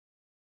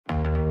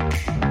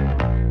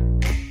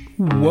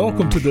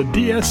Welcome to the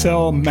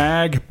DSL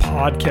Mag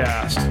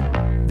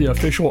Podcast, the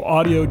official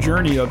audio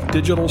journey of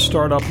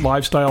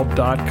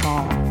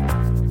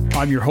DigitalStartupLifestyle.com.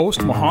 I'm your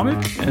host,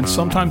 Mohammed, and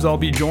sometimes I'll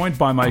be joined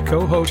by my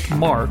co-host,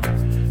 Mark,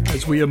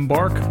 as we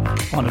embark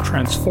on a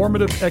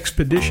transformative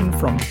expedition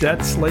from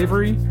debt,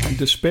 slavery, and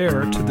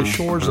despair to the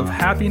shores of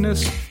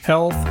happiness,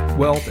 health,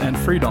 wealth, and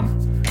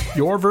freedom.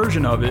 Your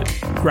version of it,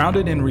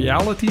 grounded in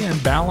reality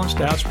and balanced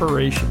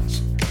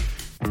aspirations.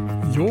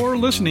 You're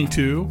listening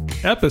to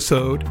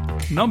episode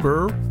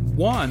number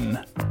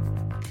 1.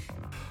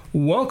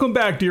 Welcome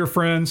back, dear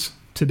friends.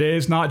 Today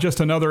is not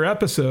just another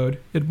episode.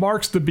 It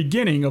marks the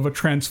beginning of a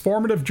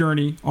transformative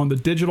journey on the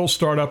Digital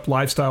Startup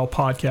Lifestyle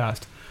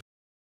Podcast.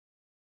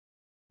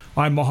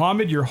 I'm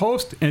Mohammed, your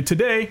host, and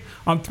today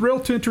I'm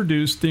thrilled to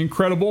introduce the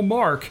incredible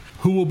Mark,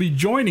 who will be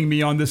joining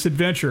me on this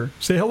adventure.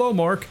 Say hello,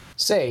 Mark.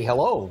 Say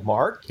hello,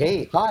 Mark.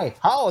 Hey, hi.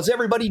 How's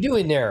everybody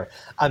doing there?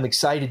 I'm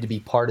excited to be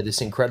part of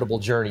this incredible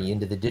journey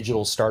into the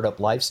digital startup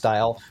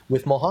lifestyle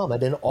with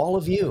Mohammed and all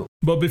of you.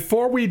 But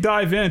before we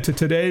dive into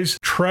today's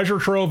treasure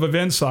trove of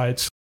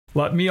insights,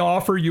 let me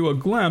offer you a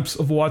glimpse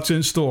of what's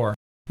in store.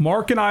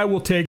 Mark and I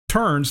will take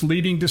turns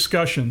leading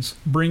discussions,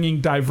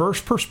 bringing diverse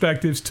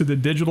perspectives to the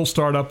digital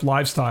startup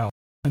lifestyle.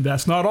 And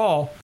that's not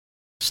all.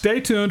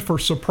 Stay tuned for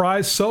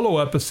surprise solo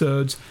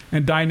episodes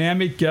and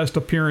dynamic guest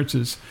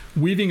appearances,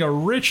 weaving a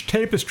rich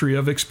tapestry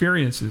of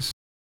experiences.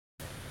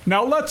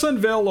 Now let's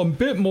unveil a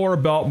bit more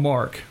about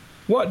Mark.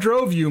 What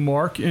drove you,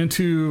 Mark,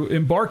 into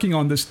embarking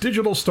on this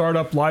digital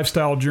startup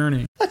lifestyle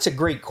journey? That's a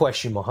great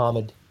question,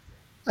 Mohammed.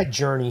 My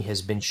journey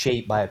has been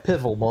shaped by a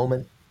pivotal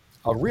moment,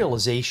 a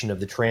realization of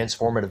the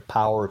transformative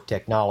power of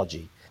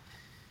technology.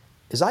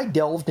 As I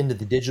delved into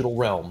the digital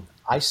realm,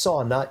 I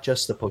saw not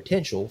just the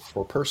potential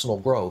for personal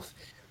growth,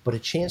 but a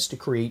chance to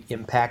create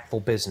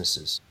impactful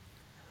businesses.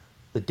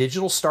 The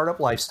digital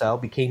startup lifestyle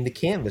became the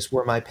canvas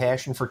where my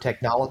passion for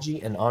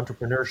technology and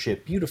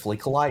entrepreneurship beautifully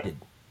collided.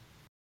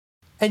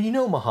 And you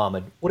know,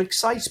 Mohammed, what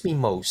excites me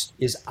most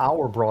is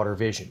our broader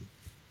vision.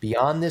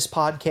 Beyond this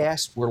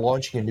podcast, we're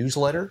launching a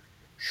newsletter,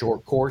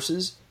 short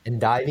courses,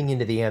 and diving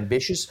into the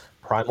ambitious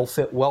Primal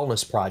Fit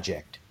Wellness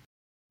project.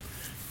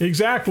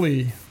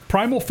 Exactly.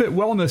 Primal Fit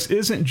Wellness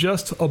isn't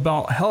just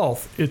about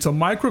health. It's a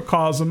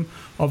microcosm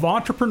of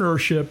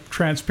entrepreneurship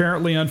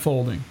transparently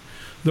unfolding.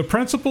 The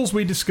principles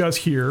we discuss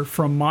here,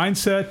 from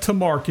mindset to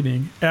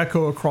marketing,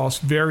 echo across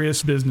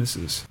various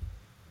businesses.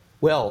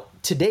 Well,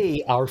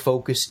 today our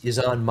focus is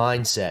on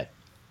mindset,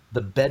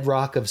 the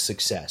bedrock of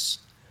success.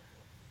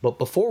 But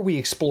before we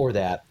explore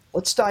that,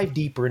 let's dive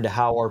deeper into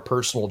how our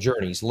personal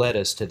journeys led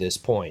us to this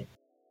point.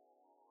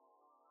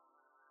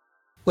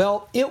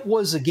 Well, it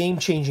was a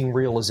game-changing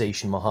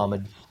realization,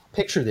 Mohammed.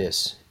 Picture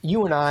this.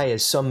 You and I,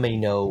 as some may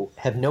know,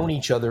 have known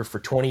each other for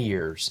 20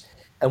 years,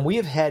 and we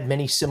have had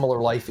many similar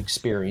life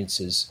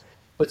experiences,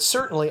 but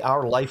certainly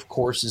our life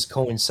courses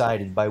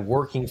coincided by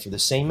working for the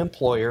same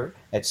employer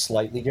at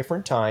slightly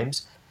different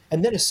times,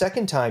 and then a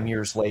second time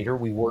years later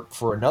we worked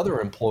for another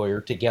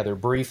employer together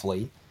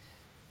briefly,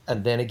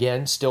 and then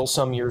again, still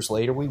some years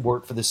later, we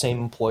worked for the same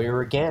employer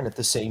again at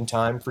the same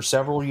time for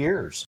several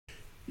years.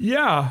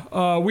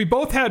 Yeah, we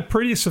both had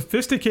pretty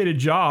sophisticated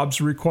jobs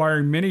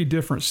requiring many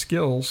different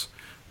skills.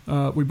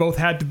 We both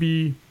had to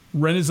be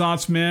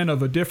Renaissance men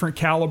of a different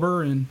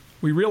caliber, and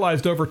we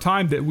realized over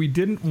time that we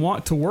didn't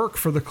want to work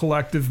for the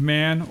collective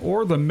man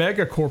or the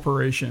mega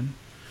corporation.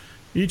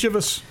 Each of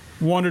us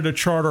wanted to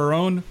chart our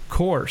own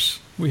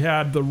course. We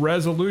had the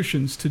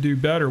resolutions to do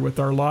better with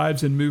our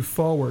lives and move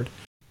forward.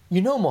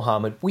 You know,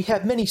 Mohammed, we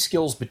have many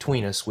skills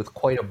between us with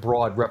quite a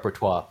broad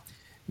repertoire.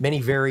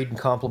 Many varied and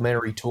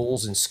complementary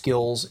tools and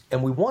skills,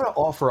 and we want to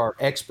offer our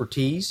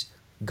expertise,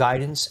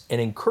 guidance, and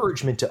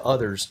encouragement to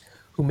others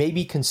who may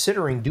be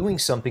considering doing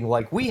something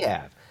like we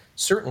have,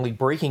 certainly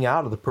breaking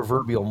out of the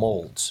proverbial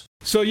molds.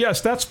 So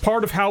yes, that's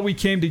part of how we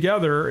came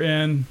together,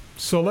 and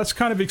so let's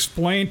kind of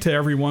explain to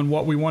everyone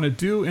what we want to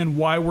do and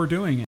why we're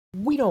doing it.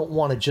 We don't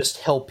want to just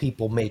help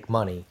people make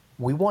money.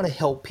 We want to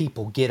help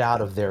people get out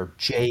of their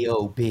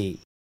job, a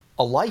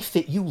life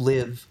that you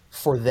live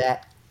for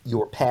that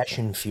your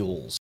passion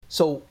fuels.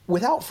 So,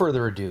 without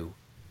further ado,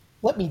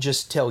 let me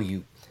just tell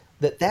you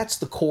that that's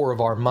the core of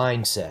our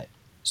mindset,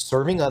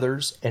 serving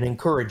others and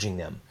encouraging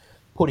them,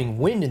 putting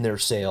wind in their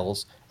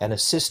sails and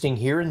assisting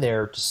here and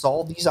there to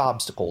solve these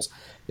obstacles,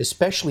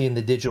 especially in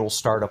the digital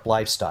startup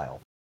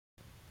lifestyle.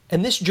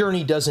 And this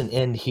journey doesn't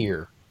end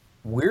here.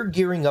 We're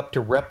gearing up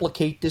to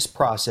replicate this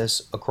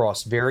process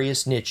across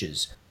various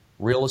niches: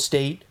 real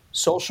estate,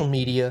 social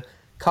media,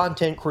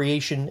 content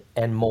creation,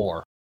 and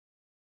more.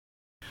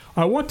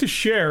 I want to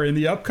share in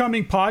the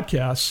upcoming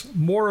podcasts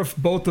more of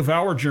both of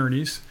our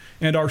journeys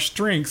and our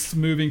strengths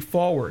moving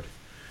forward,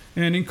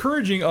 and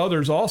encouraging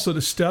others also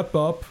to step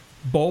up,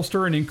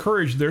 bolster, and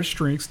encourage their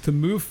strengths to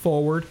move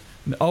forward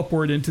and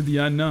upward into the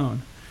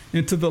unknown,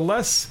 into the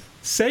less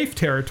safe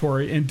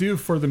territory, and do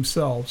for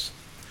themselves.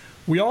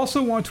 We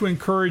also want to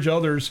encourage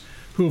others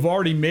who have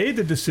already made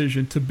the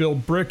decision to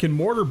build brick and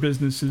mortar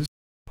businesses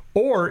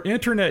or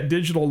internet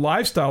digital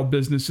lifestyle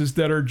businesses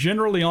that are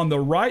generally on the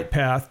right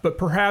path, but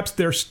perhaps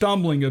they're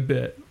stumbling a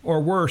bit, or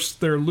worse,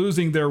 they're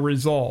losing their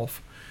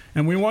resolve.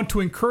 And we want to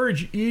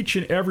encourage each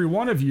and every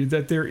one of you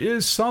that there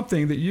is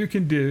something that you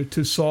can do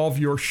to solve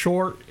your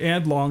short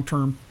and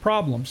long-term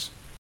problems.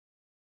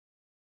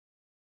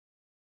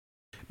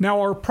 Now,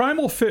 our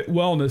Primal Fit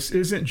Wellness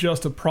isn't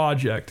just a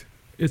project,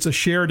 it's a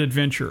shared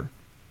adventure.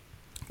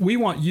 We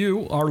want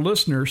you, our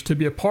listeners, to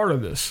be a part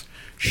of this,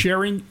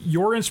 sharing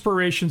your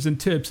inspirations and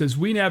tips as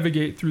we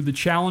navigate through the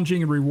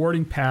challenging and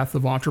rewarding path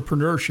of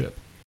entrepreneurship.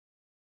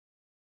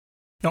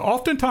 Now,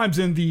 oftentimes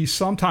in the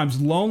sometimes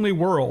lonely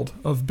world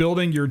of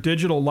building your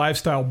digital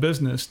lifestyle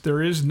business,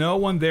 there is no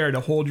one there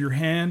to hold your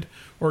hand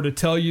or to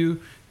tell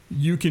you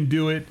you can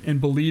do it and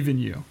believe in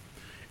you.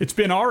 It's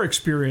been our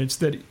experience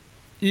that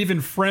even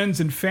friends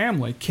and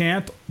family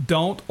can't,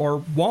 don't, or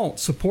won't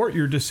support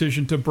your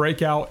decision to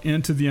break out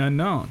into the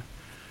unknown.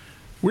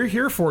 We're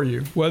here for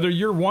you, whether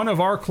you're one of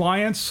our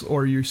clients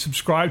or you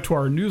subscribe to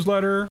our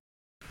newsletter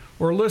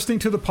or listening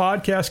to the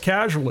podcast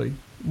casually.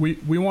 We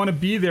want to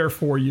be there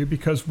for you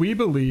because we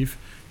believe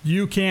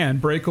you can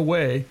break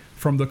away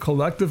from the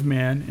collective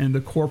man and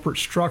the corporate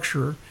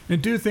structure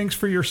and do things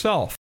for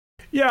yourself.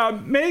 Yeah,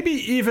 maybe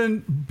even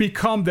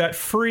become that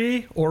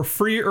free or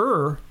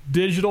freer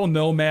digital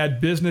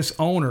nomad business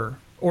owner,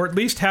 or at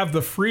least have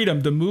the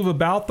freedom to move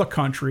about the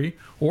country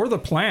or the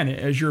planet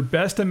as your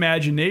best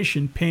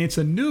imagination paints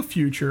a new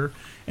future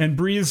and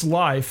breathes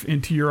life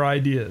into your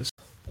ideas.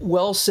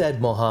 Well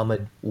said,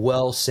 Mohammed.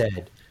 Well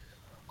said.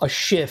 A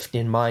shift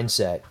in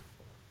mindset.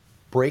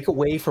 Break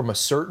away from a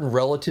certain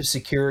relative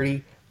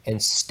security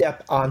and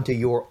step onto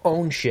your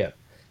own ship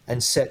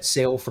and set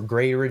sail for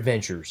greater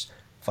adventures,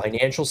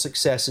 financial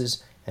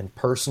successes, and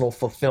personal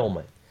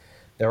fulfillment.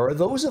 There are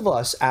those of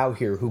us out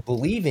here who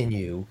believe in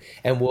you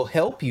and will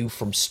help you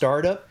from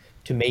startup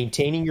to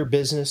maintaining your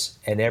business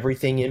and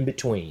everything in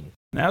between.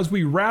 As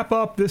we wrap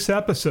up this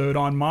episode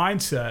on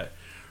mindset,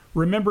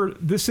 remember,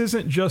 this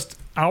isn't just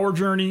our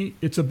journey,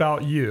 it's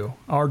about you,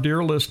 our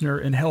dear listener,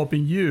 and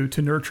helping you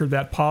to nurture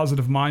that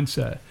positive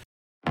mindset.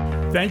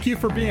 Thank you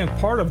for being a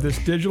part of this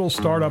Digital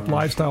Startup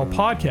Lifestyle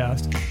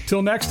podcast.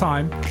 Till next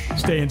time,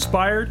 stay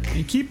inspired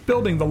and keep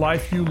building the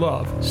life you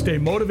love. Stay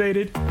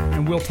motivated,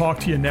 and we'll talk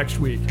to you next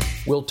week.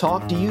 We'll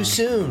talk to you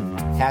soon.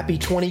 Happy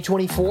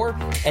 2024,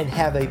 and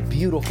have a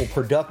beautiful,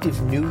 productive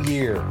new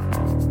year.